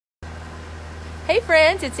Hey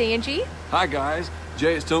friends, it's Angie. Hi guys,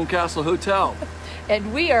 Jay at Stone Castle Hotel.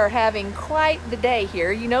 And we are having quite the day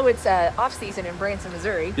here. You know it's off season in Branson,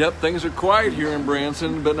 Missouri. Yep, things are quiet here in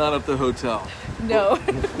Branson, but not at the hotel. No.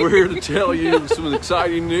 We're here to tell you some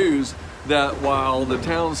exciting news that while the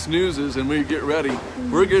town snoozes and we get ready,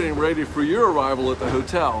 we're getting ready for your arrival at the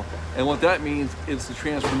hotel. And what that means, it's the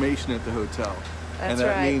transformation at the hotel. That's and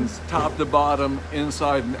that right. means top to bottom,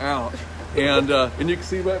 inside and out. And you can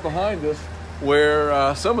see right behind us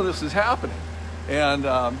where some of this is happening. And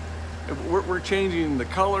we're changing the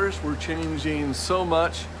colors, we're changing so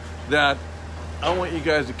much that I want you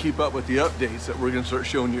guys to keep up with the updates that we're gonna start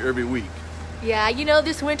showing you every week. Yeah, you know,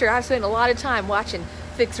 this winter I've spent a lot of time watching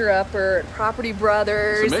Fixer Upper, Property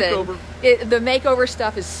Brothers. It's a makeover. And the makeover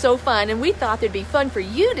stuff is so fun, and we thought it'd be fun for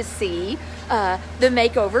you to see the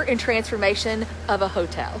makeover and transformation of a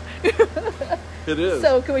hotel. It is.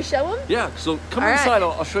 So can we show them? Yeah, so come All inside,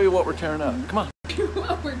 right. I'll show you what we're tearing up. Come on.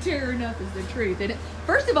 What we're tearing up is the truth. And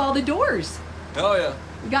first of all, the doors. Oh yeah.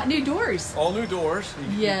 We got new doors. All new doors.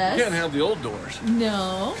 Yes. You can't have the old doors.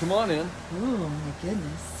 No. Come on in. Oh my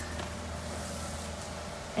goodness.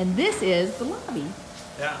 And this is the lobby.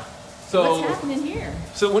 Yeah. So, what's happening here?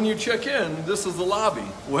 So when you check in, this is the lobby.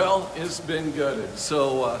 Well, it's been gutted.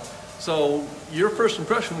 So your first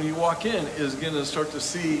impression when you walk in is going to start to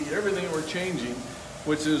see everything we're changing,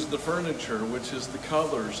 which is the furniture, which is the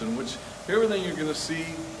colors, and which everything you're going to see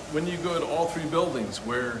when you go to all three buildings,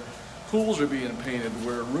 where pools are being painted,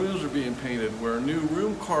 where rooms are being painted, where new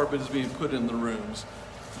room carpet is being put in the rooms.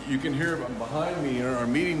 You can hear behind me in our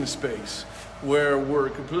meeting space, where we're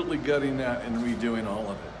completely gutting that and redoing all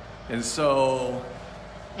of it. And so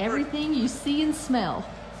everything you see and smell.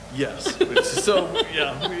 yes. So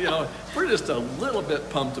yeah, we're just a little bit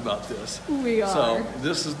pumped about this. We are. So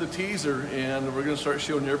this is the teaser, and we're going to start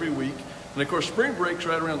showing you every week. And of course, spring break's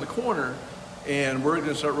right around the corner, and we're going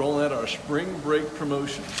to start rolling out our spring break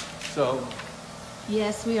promotion. So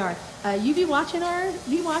yes, we are. You be watching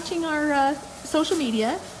our social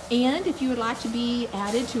media, and if you would like to be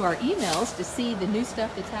added to our emails to see the new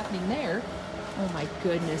stuff that's happening there. Oh my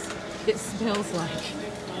goodness, it smells like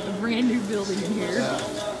a brand new building in here. yeah.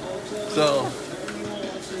 So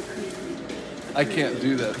I can't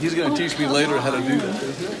do that. He's going to teach me later how to do that,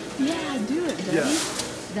 isn't it? Yeah, do it, buddy. Yeah.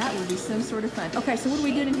 That would be some sort of fun. Okay, so what are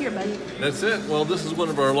we doing in here, buddy? That's it. Well, this is one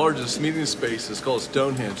of our largest meeting spaces. It's called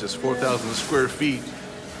Stonehenge. It's 4,000 square feet,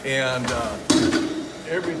 and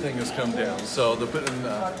everything has come down. So they're putting,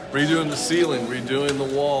 redoing the ceiling, redoing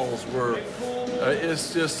the walls.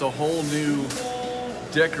 It's just a whole new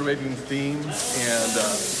decorating theme, and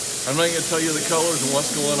I'm not going to tell you the colors and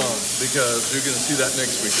what's going on because you're going to see that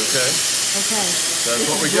next week. Okay? Okay. That's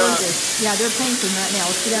what we got. Yeah, they're painting right now.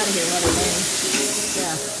 Let's get out of here while they're painting.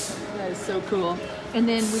 Yeah, that is so cool. And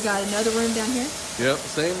then we got another room down here. Yep,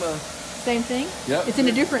 same. Same thing? Yep. It's in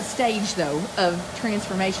a different stage, though, of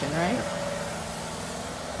transformation, right?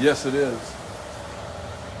 Yes, it is.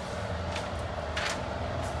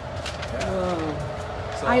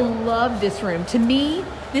 Whoa. So, I love this room. To me,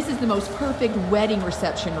 this is the most perfect wedding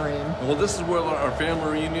reception room. well, this is where our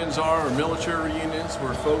family reunions are, our military reunions,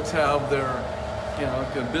 where folks have their,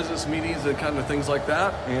 business meetings and kind of things like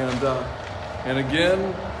that. And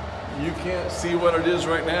again, you can't see what it is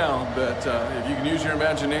right now, but if you can use your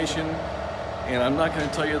imagination, and I'm not going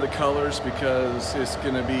to tell you the colors because it's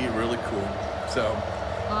going to be really cool. So,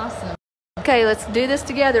 Awesome. Okay, let's do this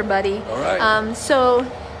together, buddy. All right. So,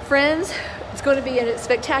 friends, it's going to be a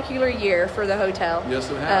spectacular year for the hotel. yes,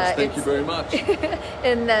 it has. Thank you very much.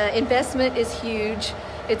 And the investment is huge.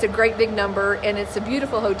 It's a great big number, and it's a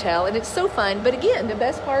beautiful hotel, and it's so fun. But again, the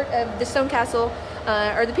best part of the Stone Castle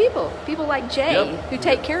are the people like Jay, Yep. who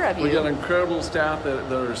take care of you. We got incredible staff that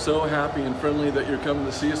are so happy and friendly that you're coming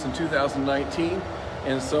to see us in 2019.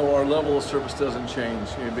 And so our level of service doesn't change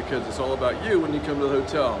because it's all about you when you come to the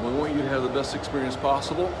hotel. We want you to have the best experience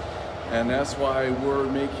possible. And that's why we're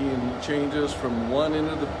making changes from one end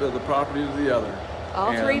of the property to the other.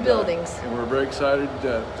 All three buildings. And we're very excited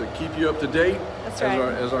to keep you up to date. That's right.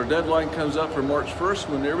 As our deadline comes up for March 1st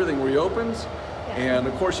when everything reopens. Yeah. And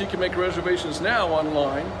of course you can make reservations now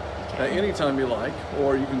online anytime you like,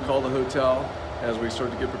 or you can call the hotel as we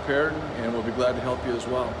start to get prepared, and we'll be glad to help you as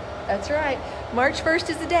well. That's right. March 1st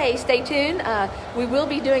is the day. Stay tuned. We will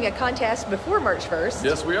be doing a contest before March 1st.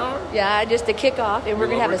 Yes, we are. Yeah, just to kick off, and we're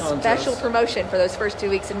going to have a love our special contests. promotion for those first 2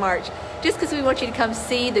 weeks in March, just because we want you to come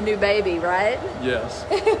see the new baby, right? Yes.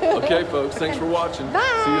 Okay, folks. Thanks for watching.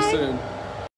 Bye. See you soon.